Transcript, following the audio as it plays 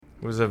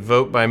It was a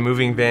vote by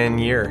moving van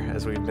year,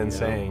 as we've been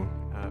saying.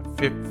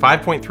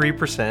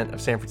 5.3% of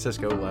San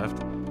Francisco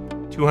left.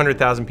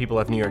 200,000 people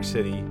left New York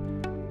City.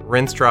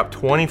 Rents dropped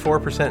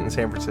 24% in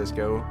San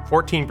Francisco,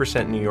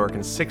 14% in New York,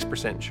 and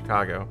 6% in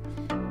Chicago.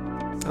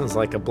 Sounds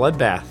like a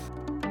bloodbath.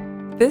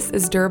 This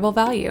is Durable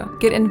Value.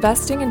 Get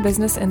investing and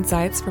business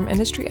insights from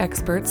industry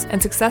experts and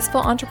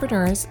successful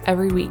entrepreneurs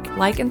every week.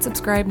 Like and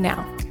subscribe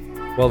now.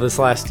 Well, this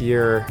last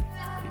year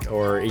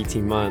or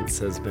 18 months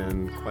has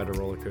been quite a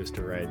roller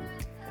coaster ride.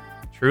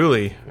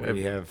 Truly.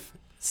 We have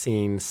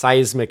seen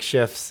seismic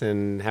shifts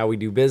in how we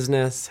do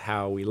business,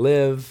 how we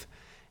live,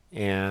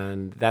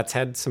 and that's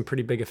had some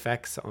pretty big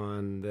effects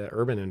on the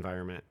urban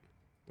environment.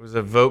 It was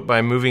a vote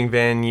by moving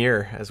van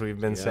year, as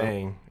we've been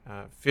saying.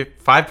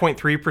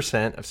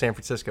 5.3% of San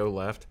Francisco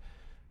left.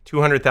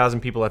 200,000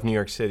 people left New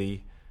York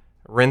City.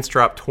 Rents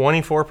dropped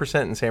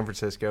 24% in San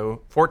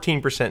Francisco,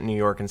 14% in New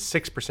York, and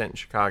 6% in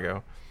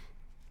Chicago.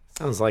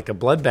 Sounds like a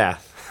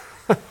bloodbath.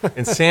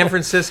 In San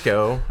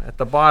Francisco, at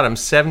the bottom,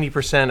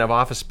 70% of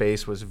office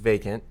space was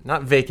vacant.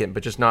 Not vacant,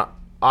 but just not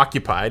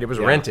occupied. It was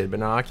rented, but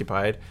not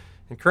occupied.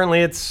 And currently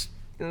it's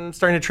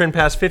starting to trend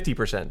past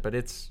 50%, but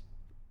it's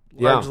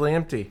largely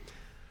empty.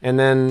 And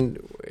then,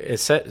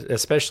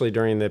 especially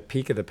during the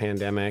peak of the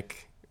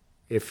pandemic,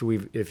 if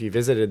you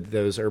visited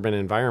those urban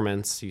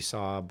environments, you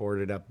saw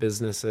boarded up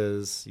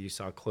businesses, you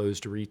saw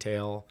closed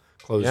retail,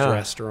 closed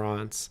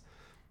restaurants.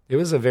 It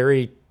was a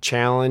very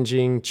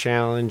challenging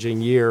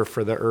year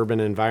for the urban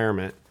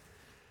environment.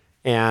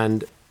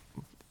 And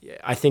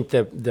I think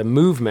the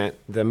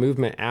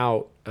movement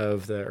out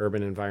of the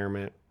urban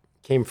environment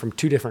came from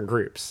two different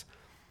groups.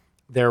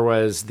 There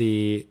was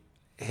the,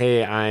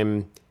 hey,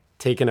 I'm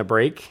taking a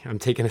break, I'm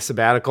taking a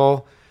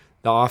sabbatical.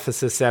 The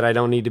offices said I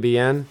don't need to be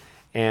in,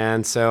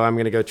 and so I'm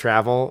going to go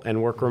travel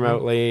and work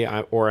remotely,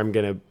 or I'm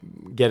going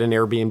to get an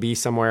Airbnb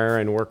somewhere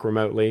and work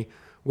remotely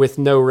with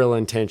no real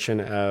intention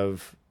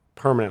of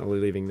permanently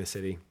leaving the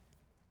city.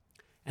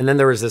 And then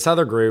there was this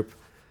other group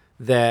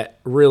that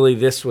really,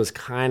 this was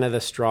kind of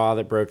the straw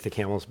that broke the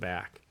camel's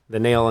back, the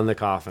nail in the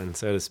coffin,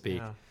 so to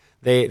speak.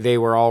 Yeah. They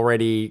were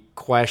already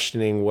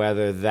questioning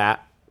whether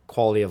that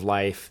quality of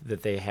life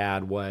that they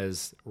had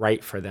was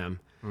right for them.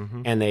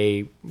 Mm-hmm. And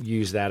they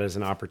used that as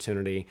an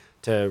opportunity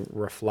to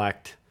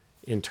reflect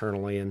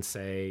internally and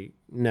say,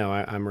 no,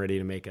 I'm ready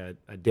to make a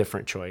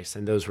different choice.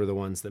 And those were the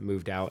ones that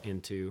moved out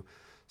into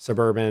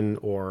suburban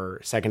or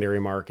secondary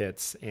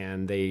markets,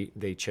 and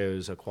they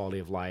chose a quality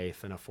of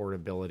life and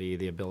affordability,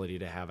 the ability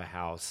to have a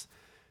house.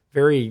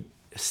 Very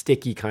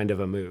sticky kind of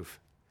a move.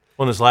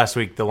 Well, this last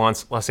week, the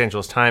Los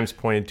Angeles Times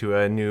pointed to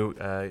a new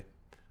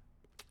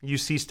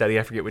UC study.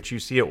 I forget which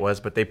UC it was,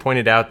 but they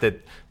pointed out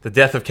that the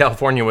death of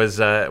California was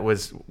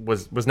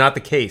not the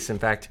case. In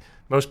fact,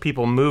 most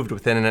people moved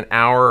within an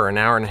hour or an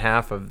hour and a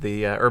half of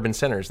the urban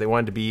centers. They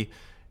wanted to be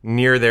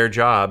near their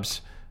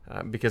jobs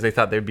because they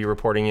thought they'd be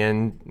reporting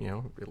in,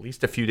 at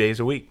least a few days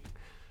a week.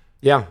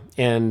 Yeah,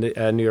 and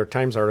a New York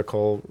Times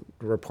article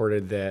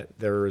reported that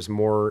there was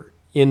more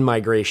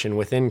in-migration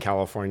within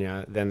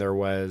California than there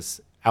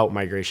was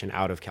out-migration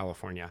out of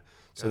California.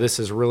 So this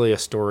is really a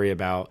story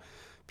about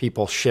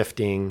people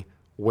shifting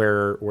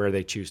where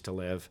they choose to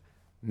live.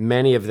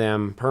 Many of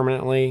them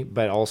permanently,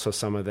 but also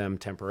some of them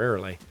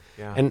temporarily.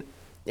 Yeah.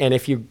 And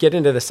if you get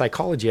into the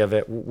psychology of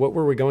it, what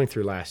were we going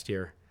through last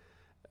year?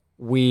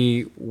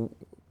 We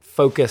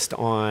focused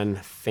on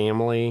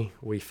family.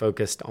 We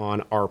focused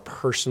on our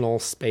personal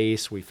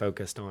space. We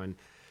focused on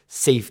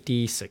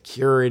safety,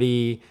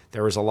 security.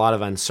 There was a lot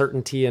of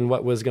uncertainty in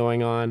what was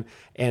going on.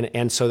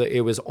 And so it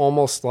was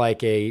almost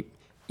like a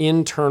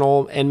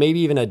internal and maybe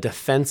even a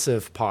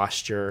defensive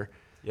posture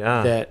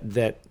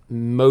that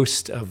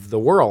most of the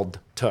world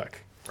took.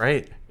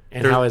 Right.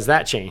 And how has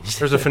that changed?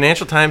 There's a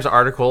Financial Times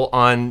article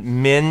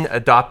on men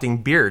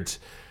adopting beards.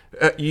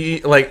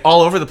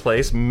 All over the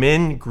place,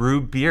 men grew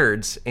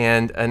beards,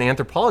 and an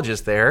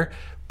anthropologist there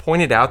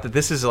pointed out that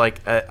this is like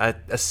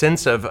a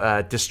sense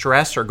of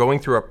distress or going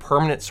through a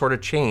permanent sort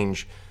of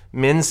change.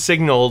 Men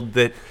signaled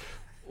that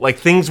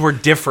things were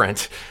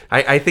different.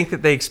 I think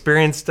that they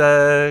experienced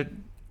a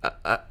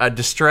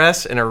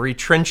distress and a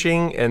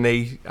retrenching, and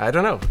I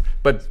don't know,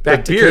 but the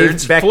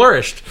beards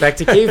flourished. Back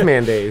to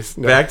caveman days.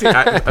 No.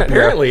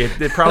 Apparently,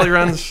 it probably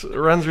runs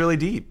really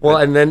deep. Well,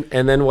 and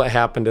then what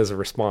happened as a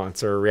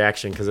response or a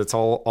reaction? Because it's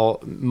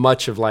all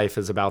much of life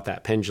is about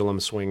that pendulum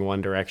swing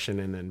one direction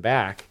and then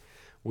back.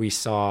 We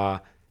saw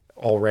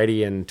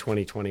already in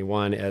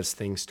 2021, as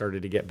things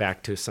started to get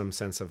back to some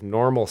sense of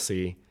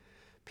normalcy,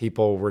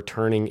 people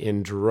returning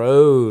in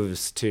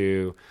droves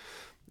to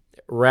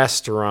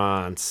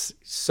restaurants,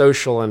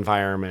 social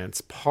environments,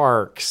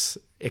 parks,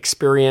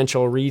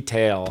 experiential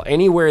retail,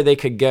 anywhere they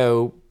could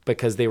go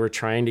because they were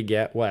trying to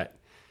get what?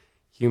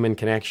 Human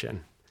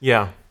connection.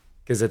 Yeah.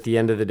 Because at the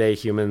end of the day,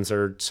 humans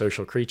are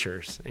social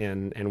creatures,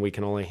 and we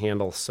can only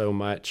handle so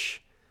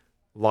much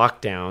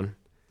lockdown.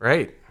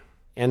 Right.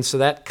 And so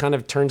that kind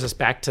of turns us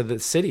back to the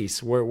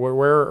cities. Where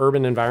are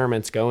urban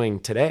environments going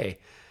today?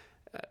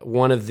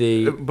 One of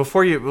the...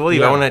 Before you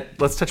leave,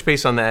 let's touch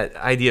base on that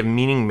idea of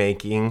meaning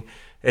making.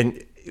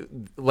 And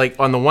like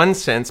on the one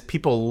sense,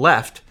 people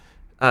left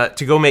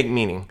to go make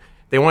meaning.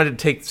 They wanted to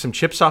take some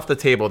chips off the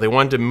table. They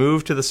wanted to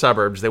move to the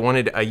suburbs. They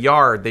wanted a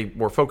yard. They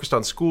were focused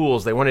on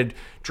schools. They wanted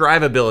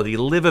drivability,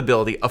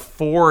 livability,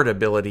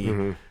 affordability.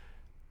 Mm-hmm.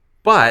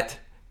 But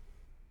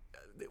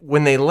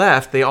when they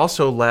left, they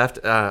also left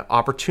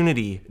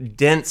opportunity,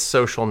 dense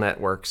social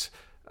networks,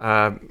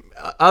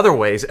 other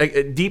ways,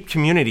 deep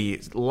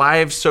communities,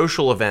 live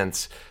social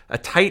events, a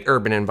tight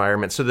urban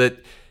environment, so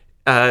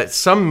that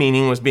some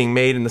meaning was being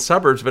made in the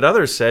suburbs, but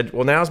others said,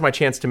 well, now's my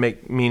chance to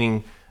make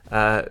meaning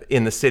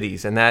in the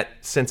cities. And that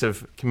sense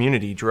of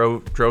community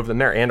drove them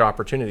there, and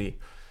opportunity.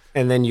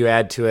 And then you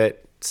add to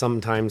it,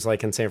 sometimes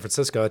like in San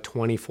Francisco, a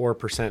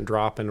 24%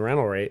 drop in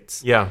rental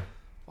rates. Yeah.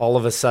 All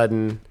of a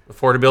sudden,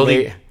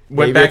 affordability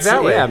went back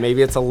that way. Yeah,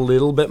 maybe it's a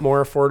little bit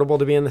more affordable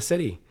to be in the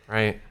city.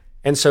 Right.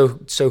 And so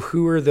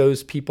who are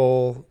those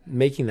people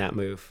making that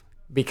move?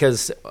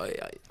 Because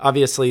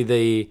obviously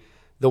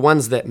the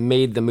ones that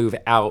made the move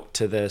out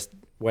to the,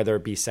 whether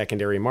it be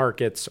secondary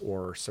markets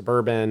or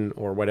suburban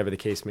or whatever the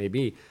case may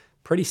be,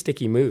 pretty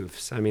sticky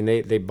moves. I mean,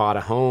 they bought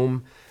a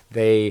home.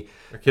 Their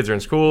kids are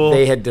in school.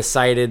 They had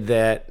decided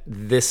that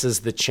this is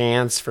the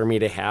chance for me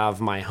to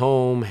have my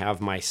home, have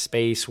my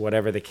space,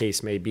 whatever the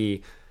case may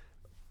be.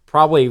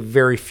 Probably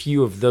very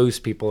few of those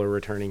people are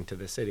returning to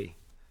the city.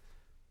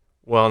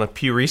 Well, and a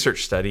Pew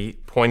Research study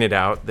pointed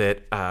out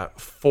that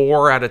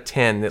 4 out of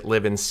 10 that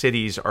live in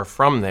cities are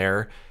from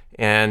there,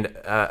 and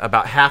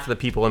about half of the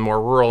people in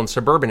more rural and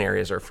suburban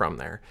areas are from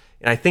there.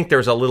 And I think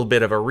there's a little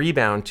bit of a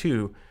rebound,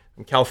 too.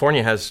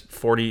 California has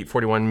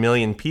 41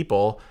 million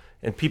people,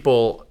 and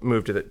people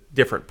moved to the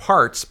different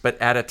parts,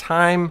 but at a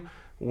time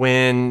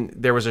when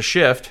there was a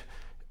shift,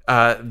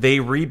 they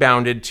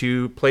rebounded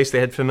to a place they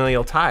had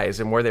familial ties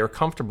and where they were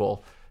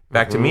comfortable.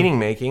 Back to meaning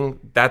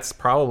making, that's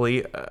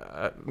probably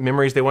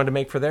memories they wanted to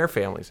make for their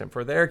families and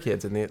for their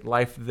kids and the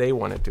life they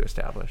wanted to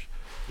establish.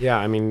 Yeah,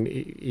 I mean,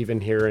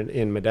 even here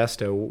in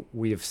Modesto,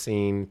 we have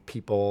seen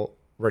people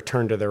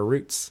return to their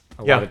roots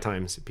a lot of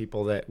times.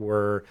 People that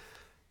were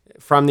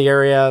from the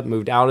area,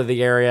 moved out of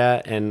the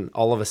area, and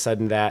all of a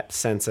sudden that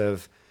sense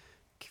of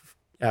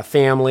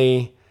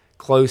family,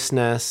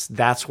 closeness,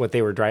 that's what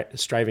they were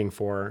striving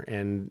for.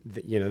 And,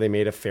 they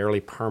made a fairly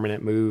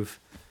permanent move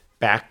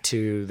back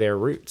to their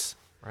roots.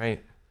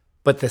 Right.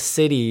 But the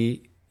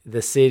city,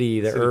 the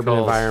urban calls.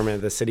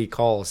 Environment, the city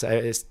calls.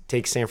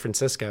 Take San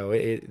Francisco.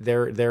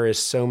 There is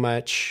so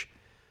much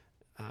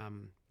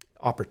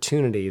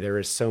opportunity. There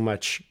is so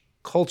much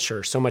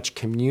culture, so much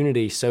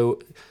community,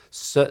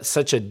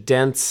 such a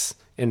dense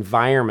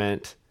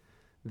environment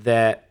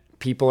that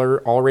people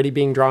are already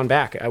being drawn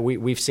back.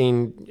 We've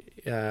seen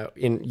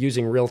in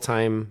using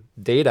real-time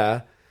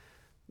data,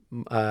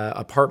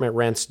 apartment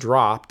rents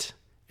dropped,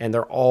 and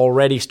they're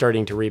already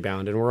starting to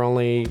rebound. And we're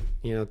only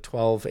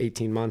 12,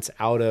 18 months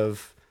out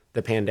of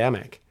the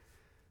pandemic.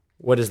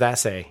 What does that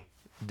say?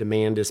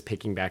 Demand is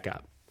picking back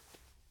up.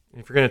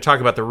 If you're going to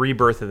talk about the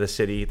rebirth of the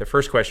city, the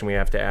first question we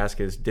have to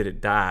ask is, did it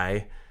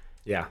die?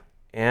 Yeah.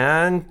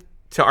 And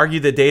to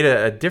argue the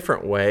data a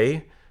different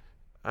way,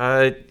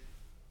 only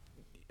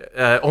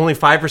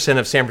 5%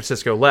 of San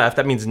Francisco left.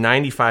 That means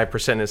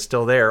 95% is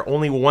still there.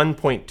 Only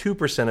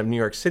 1.2% of New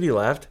York City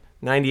left.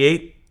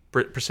 98%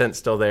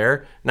 still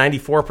there.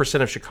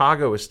 94% of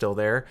Chicago is still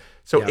there.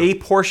 So a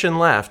portion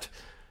left,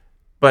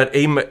 but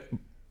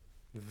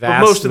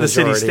most of the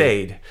city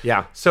stayed.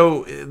 Yeah.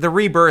 So the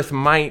rebirth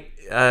might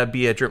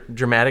be a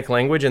dramatic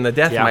language, and the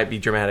death might be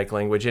dramatic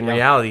language. In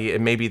reality,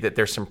 it may be that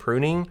there's some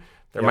pruning.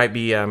 There might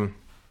be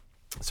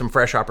some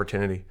fresh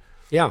opportunity.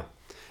 Yeah.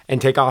 And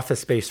take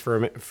office space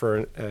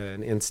for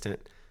an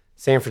instant.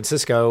 San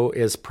Francisco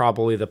is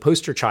probably the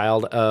poster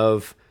child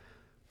of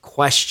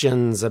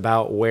questions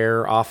about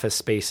where office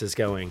space is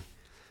going.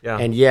 Yeah.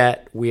 And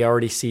yet we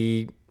already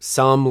see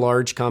some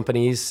large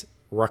companies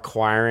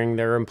requiring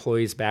their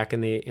employees back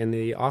in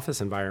the office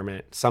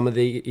environment. Some of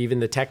even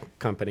the tech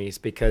companies,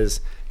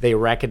 because they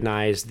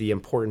recognize the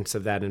importance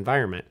of that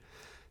environment.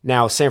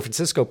 Now, San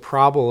Francisco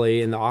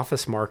probably in the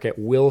office market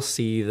will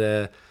see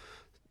the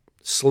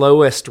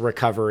slowest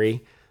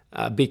recovery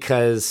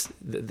because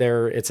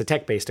it's a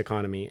tech-based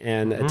economy,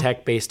 and a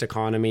tech-based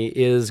economy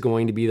is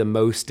going to be the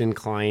most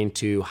inclined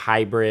to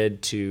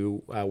hybrid,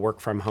 to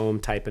work-from-home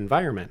type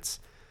environments.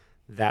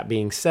 That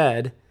being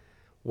said,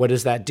 what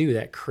does that do?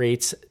 That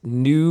creates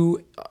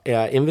new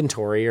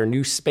inventory or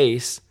new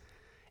space,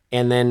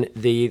 and then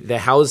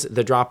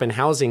the drop in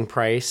housing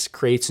price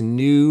creates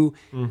new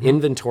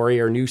inventory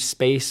or new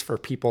space for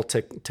people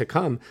to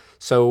come.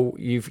 So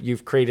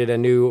you've created a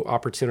new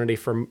opportunity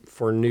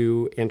for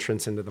new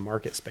entrants into the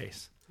market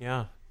space.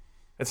 Yeah,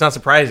 it's not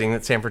surprising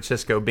that San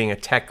Francisco, being a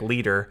tech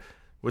leader,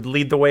 would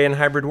lead the way in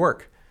hybrid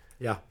work.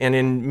 Yeah, and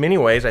in many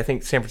ways, I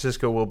think San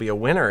Francisco will be a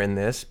winner in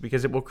this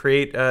because it will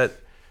create the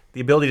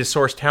ability to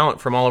source talent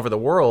from all over the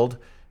world,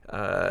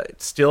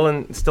 still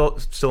in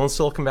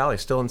Silicon Valley,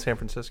 still in San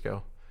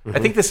Francisco. I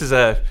think this is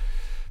a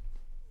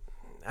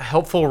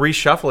helpful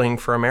reshuffling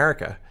for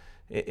America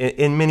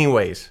in many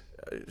ways.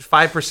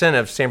 5%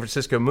 of San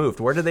Francisco moved.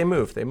 Where did they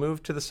move? They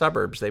moved to the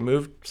suburbs. They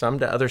moved some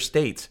to other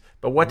states.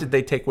 But what did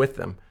they take with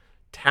them?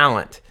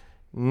 Talent,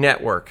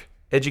 network,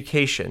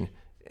 education.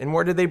 And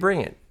where did they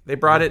bring it? They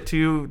brought it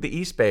to the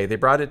East Bay. They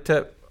brought it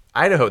to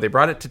Idaho. They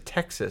brought it to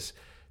Texas.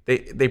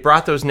 They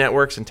brought those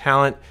networks and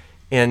talent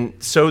and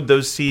sowed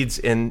those seeds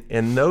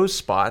in those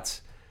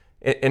spots,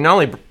 and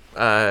not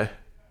only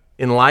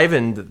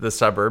enlivened the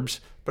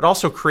suburbs, but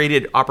also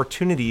created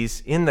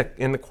opportunities in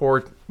the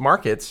core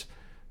markets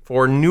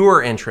for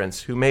newer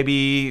entrants who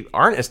maybe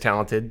aren't as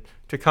talented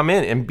to come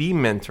in and be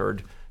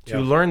mentored, to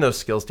learn those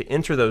skills, to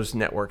enter those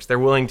networks. They're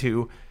willing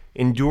to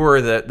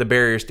endure the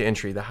barriers to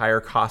entry, the higher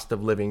cost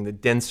of living, the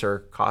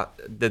denser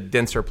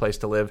place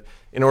to live,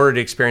 in order to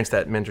experience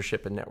that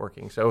mentorship and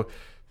networking. So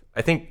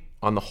I think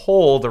on the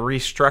whole, the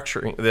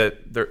restructuring,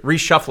 the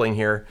reshuffling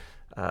here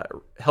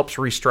helps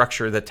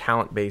restructure the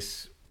talent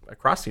base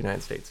across the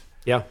United States.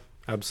 Yeah,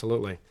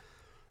 absolutely.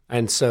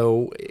 And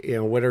so,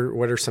 what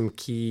are some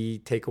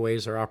key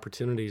takeaways or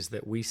opportunities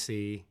that we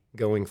see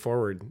going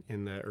forward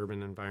in the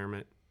urban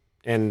environment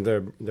and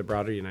the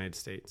broader United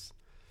States?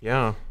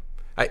 Yeah,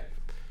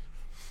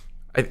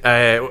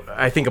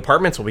 I think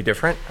apartments will be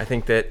different. I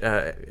think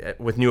that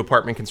with new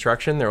apartment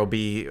construction, there will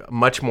be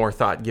much more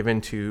thought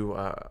given to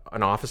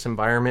an office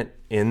environment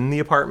in the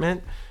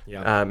apartment,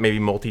 maybe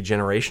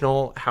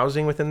multi-generational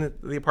housing within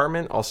the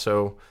apartment,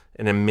 also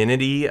an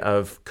amenity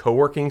of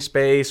co-working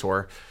space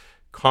or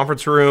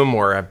conference room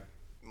or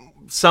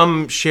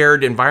some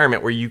shared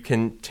environment where you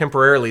can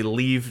temporarily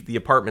leave the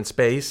apartment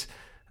space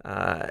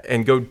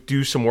and go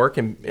do some work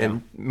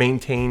and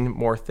maintain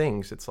more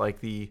things. It's like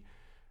the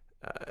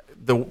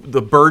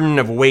burden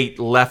of weight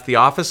left the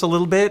office a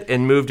little bit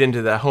and moved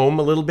into the home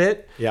a little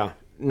bit. Yeah.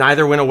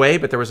 Neither went away,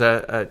 but there was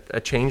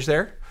a change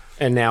there.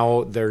 And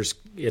now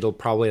it'll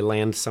probably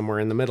land somewhere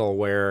in the middle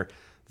where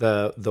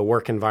the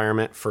work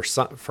environment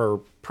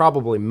for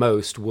probably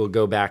most will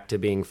go back to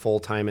being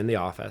full-time in the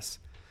office.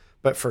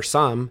 But for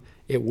some,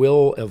 it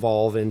will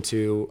evolve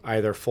into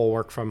either full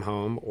work from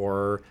home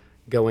or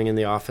going in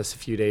the office a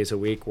few days a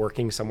week,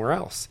 working somewhere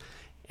else.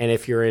 And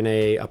if you're in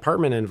a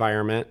apartment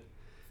environment,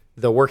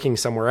 the working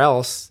somewhere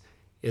else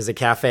is a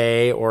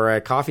cafe or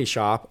a coffee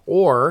shop,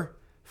 or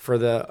for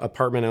the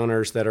apartment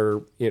owners that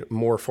are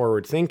more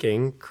forward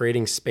thinking,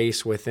 creating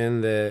space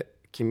within the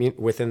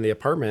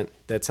apartment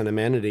that's an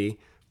amenity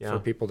for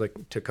people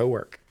to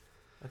co-work.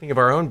 I think of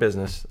our own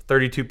business,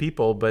 32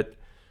 people, but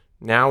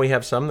now we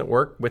have some that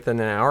work within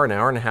an hour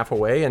and a half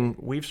away, and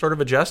we've sort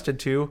of adjusted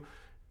to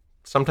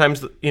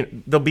sometimes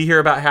they'll be here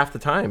about half the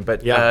time,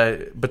 but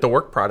the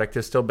work product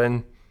has still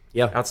been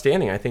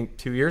outstanding. I think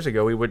 2 years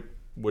ago we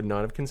would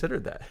not have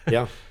considered that.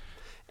 Yeah.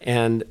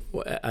 And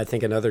I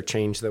think another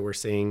change that we're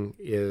seeing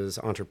is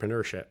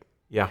entrepreneurship.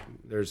 Yeah.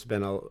 There's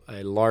been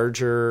a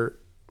larger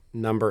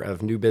number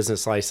of new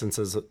business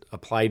licenses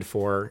applied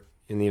for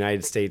in the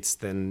United States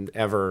than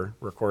ever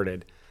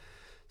recorded.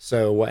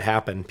 So what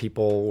happened?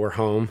 People were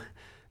home.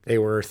 They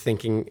were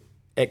thinking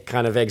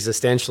kind of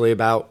existentially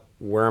about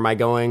where am I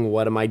going?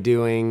 What am I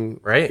doing?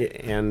 Right.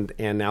 And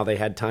now they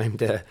had time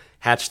to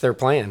hatch their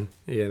plan,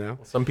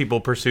 Some people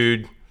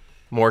pursued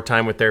more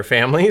time with their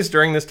families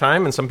during this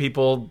time, and some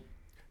people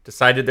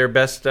decided their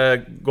best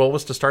goal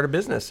was to start a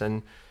business,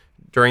 and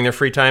during their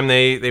free time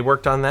they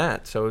worked on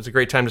that. So it was a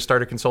great time to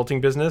start a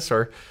consulting business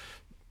or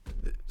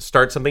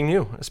start something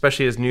new,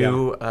 especially as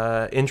new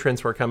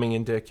entrants were coming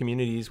into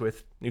communities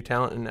with new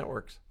talent and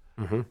networks.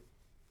 Mm-hmm.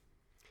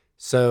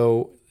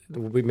 So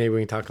maybe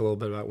we can talk a little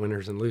bit about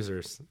winners and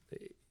losers.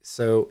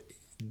 So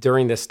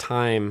during this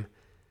time,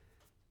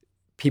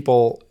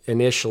 people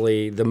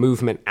initially, the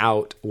movement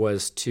out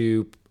was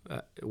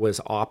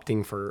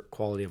opting for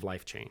quality of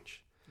life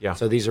change. Yeah.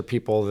 So these are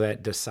people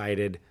that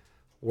decided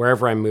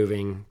wherever I'm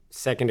moving,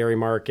 secondary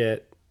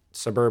market,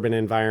 suburban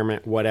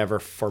environment, whatever,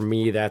 for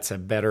me, that's a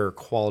better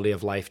quality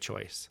of life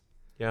choice.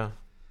 Yeah.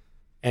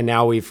 And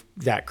now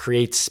that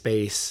creates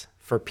space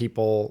for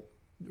people,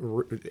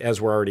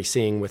 as we're already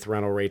seeing with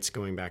rental rates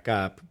going back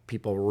up,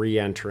 people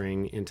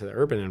re-entering into the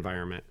urban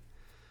environment.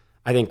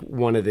 I think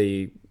one of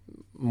the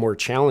more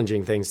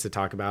challenging things to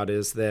talk about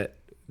is that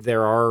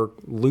there are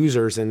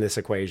losers in this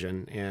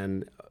equation.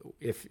 And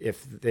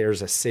if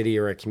there's a city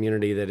or a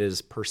community that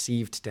is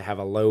perceived to have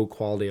a low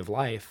quality of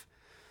life,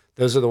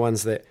 those are the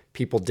ones that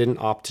people didn't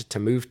opt to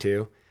move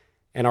to.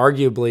 And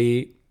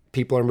arguably,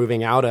 people are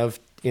moving out of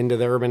into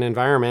the urban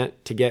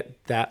environment to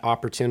get that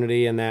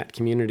opportunity and that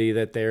community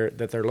that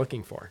they're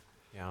looking for.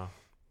 Yeah.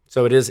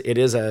 So it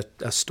is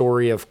a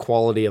story of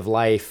quality of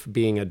life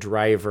being a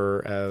driver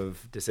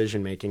of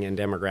decision making and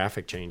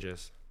demographic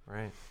changes.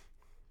 Right.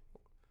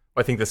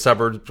 I think the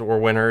suburbs were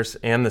winners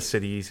and the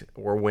cities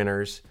were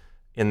winners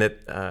in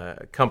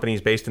that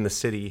companies based in the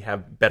city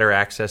have better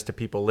access to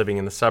people living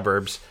in the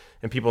suburbs,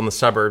 and people in the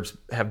suburbs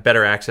have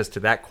better access to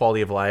that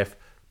quality of life,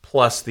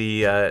 plus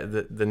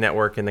the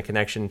network and the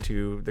connection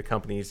to the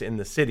companies in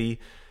the city.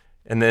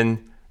 And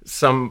then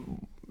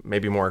some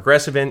maybe more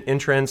aggressive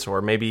entrants,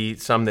 or maybe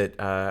some that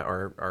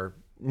are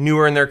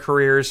newer in their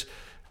careers,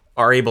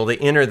 are able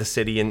to enter the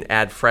city and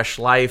add fresh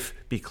life,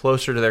 be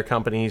closer to their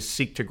companies,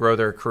 seek to grow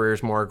their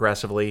careers more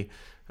aggressively.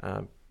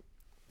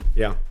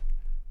 Yeah.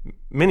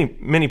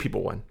 Many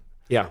people win.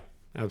 Yeah,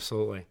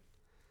 absolutely.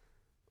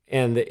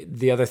 And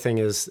the other thing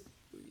is,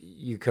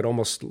 you could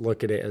almost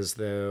look at it as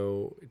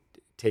though,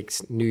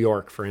 takes New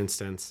York, for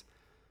instance,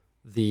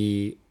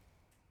 the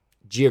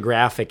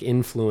geographic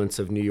influence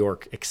of New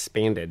York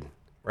expanded.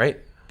 Right.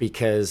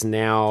 Because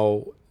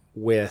now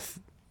with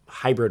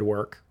hybrid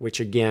work, which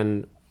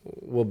again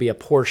will be a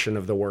portion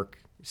of the work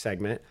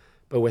segment,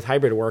 but with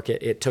hybrid work,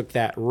 it took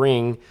that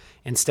ring.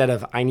 Instead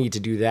of I need to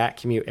do that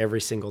commute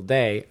every single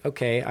day,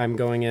 okay, I'm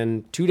going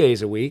in 2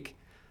 days a week.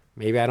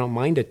 Maybe I don't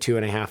mind a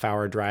 2.5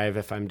 hour drive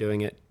if I'm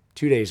doing it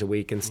 2 days a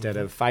week instead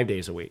of 5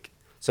 days a week.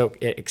 So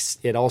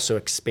it also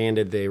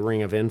expanded the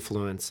ring of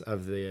influence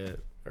of the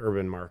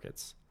urban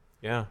markets.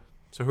 Yeah.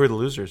 So who are the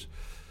losers?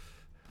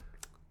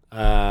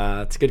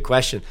 That's a good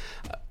question.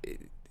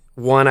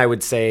 One, I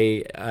would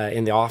say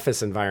in the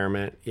office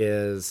environment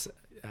is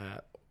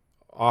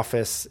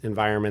office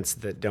environments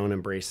that don't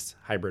embrace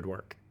hybrid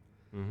work.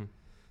 Mm-hmm.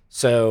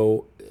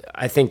 So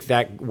I think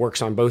that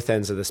works on both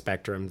ends of the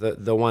spectrum.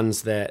 The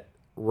ones that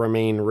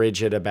remain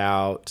rigid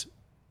about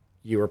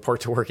you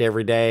report to work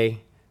every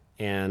day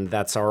and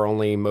that's our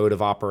only mode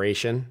of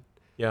operation,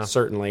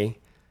 certainly.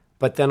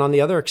 But then on the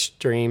other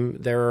extreme,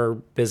 there are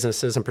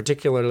businesses, and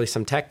particularly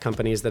some tech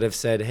companies, that have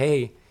said,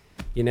 hey,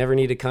 you never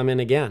need to come in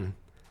again.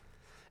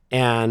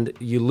 And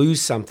you lose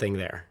something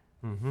there.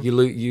 Mm-hmm.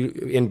 You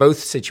in both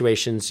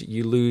situations,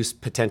 you lose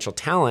potential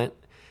talent,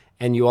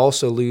 and you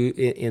also lose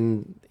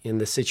in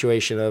the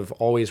situation of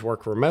always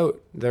work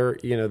remote.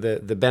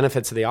 The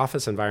benefits of the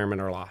office environment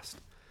are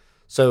lost.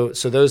 So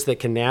those that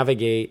can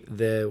navigate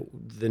the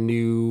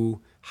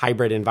new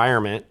hybrid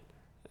environment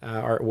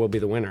will be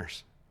the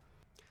winners.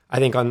 I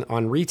think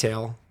on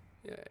retail,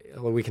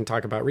 we can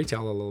talk about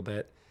retail a little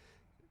bit.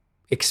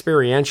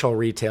 Experiential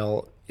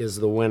retail is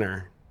the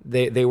winner.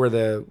 They were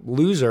the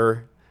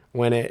loser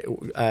when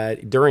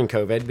during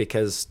COVID,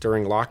 because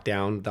during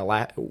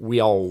lockdown, we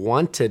all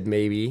wanted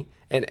maybe,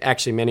 and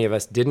actually many of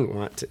us didn't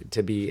want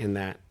to be in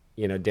that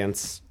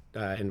dense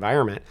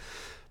environment,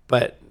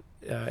 but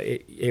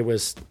it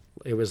was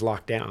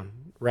locked down.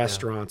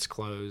 Restaurants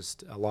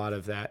closed. A lot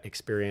of that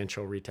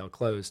experiential retail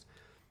closed.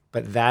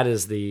 But that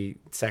is the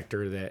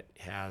sector that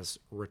has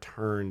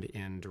returned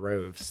in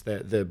droves.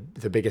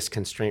 The biggest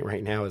constraint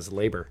right now is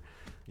labor.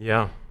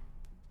 Yeah.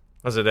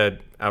 I was at an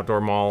outdoor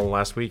mall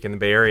last week in the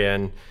Bay Area,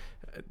 and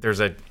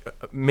there's an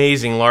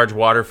amazing large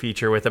water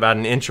feature with about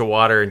an inch of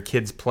water and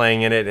kids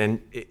playing in it,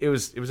 and it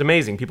was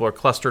amazing. People are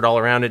clustered all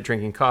around it,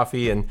 drinking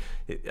coffee, and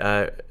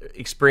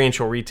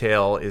experiential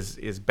retail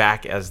is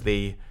back as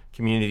the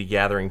community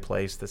gathering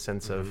place, the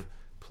sense of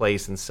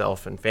place and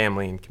self and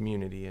family and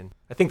community. And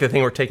I think the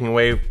thing we're taking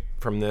away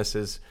from this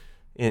is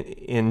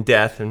in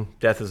death, and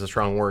death is a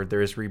strong word,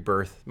 there is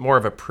rebirth, more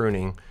of a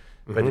pruning.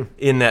 But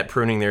in that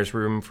pruning, there's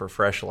room for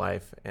fresh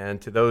life. And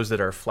to those that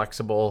are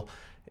flexible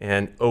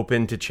and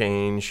open to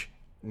change,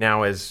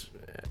 now is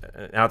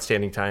an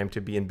outstanding time to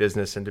be in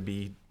business and to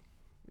be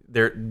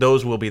there.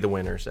 Those will be the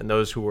winners. And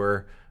those who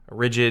were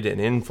rigid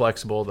and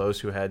inflexible, those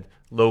who had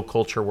low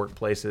culture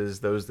workplaces,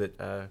 those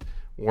that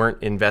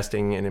weren't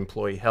investing in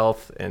employee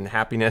health and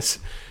happiness,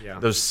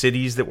 those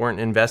cities that weren't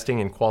investing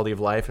in quality of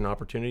life and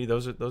opportunity,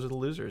 those are the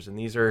losers. And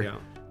these are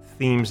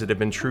themes that have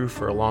been true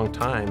for a long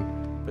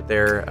time, but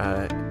they're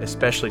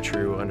especially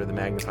true under the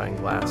magnifying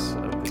glass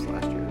of this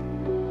last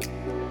year.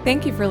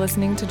 Thank you for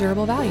listening to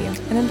Durable Value,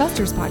 an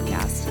investors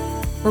podcast,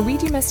 where we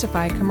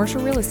demystify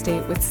commercial real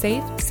estate with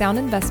safe, sound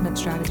investment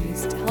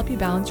strategies to help you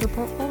balance your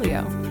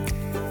portfolio.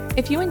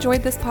 If you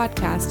enjoyed this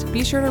podcast,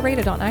 be sure to rate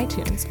it on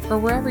iTunes or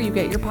wherever you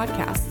get your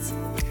podcasts.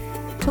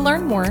 To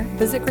learn more,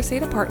 visit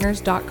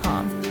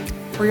CrescedaPartners.com,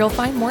 where you'll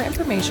find more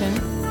information,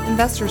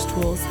 investors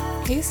tools,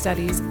 case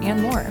studies,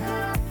 and more.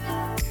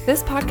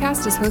 This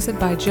podcast is hosted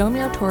by Joe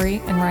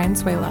Muratori and Ryan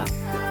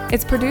Suela.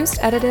 It's produced,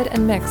 edited,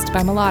 and mixed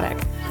by Melodic,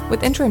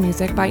 with intro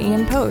music by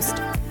Ian Post.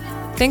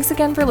 Thanks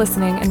again for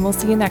listening, and we'll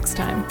see you next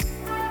time.